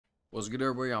What's good,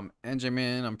 everybody? I'm NJ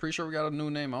Man. I'm pretty sure we got a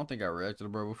new name. I don't think I reacted to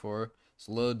bro before. It's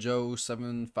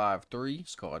LulJoe753.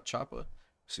 It's called Choppa.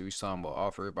 See, we saw him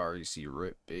offer it, but I already see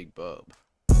Rip Big Bub.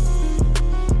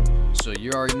 So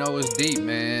you already know it's deep,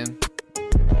 man.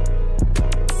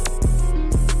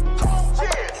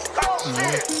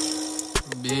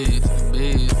 Big.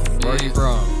 Where you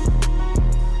from?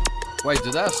 Wait,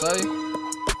 did that say?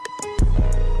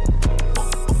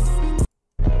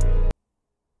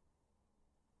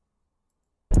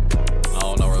 I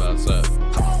don't know where that's at.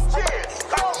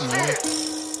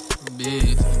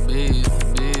 Big. Peace.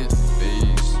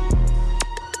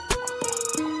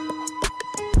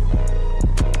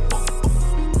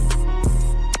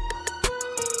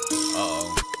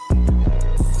 Uh-oh.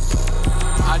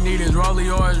 I need his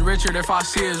rollie or his Richard if I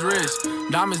see his wrist.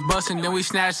 Diamonds bustin', then we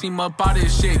snatch him up out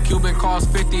his shit. Cuban cost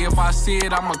 50, if I see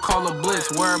it, I'ma call a blitz.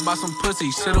 Worry about some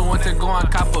pussy, shoulda went to go on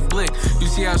cop a blick. You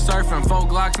see us surfing, 4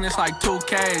 Glocks and it's like 2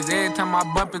 Ks. Every time I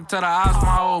bump into the house, my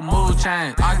whole mood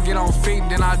change. I get on feet,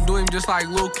 then I do him just like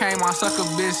Luke Kane. My sucker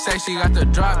bitch say she got the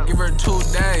drop, give her 2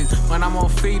 days. When I'm on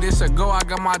feet, it's a go, I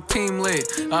got my team lit.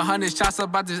 100 shots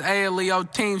about this ALEO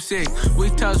team sick. We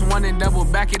touch one and double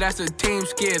back it, that's a team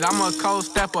skid. I'm a cold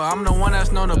stepper, I'm the one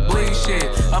that's known to bleed shit.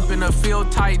 Up in the field,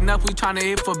 tighten up, we tryna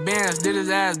hit for bands. Did his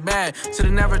ass bad,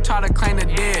 shoulda never tried to claim the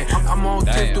dead. I'm on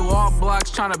tip through all blocks,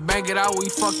 tryna bang it out. We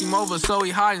fucked him over, so he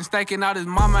hiding, staking out his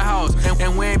mama house.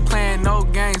 And we ain't playing no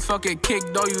games, fucking kick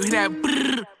though. You hear that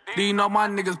brrr? Do you know my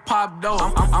niggas pop though?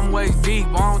 I'm waist deep,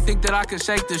 I don't think that I can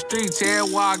shake the streets.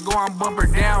 Everywhere I go, I'm bumper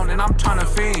down, and I'm tryna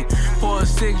fiend. Pull a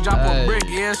 6, drop a brick,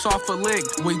 yeah, it's off a lick.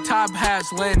 We top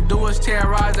hats, letting do us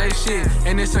terrorize they shit.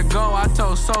 And it's a go, I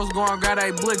told Sos go and grab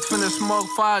they blicks, finna smoke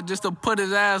fire just to put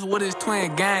his ass with his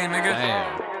twin gang, nigga.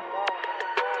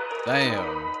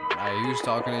 Damn. Hey, he was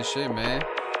talking his shit, man.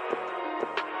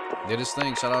 Did his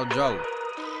thing. Shout out Joe.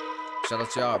 Shout out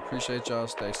to y'all. Appreciate y'all.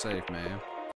 Stay safe, man.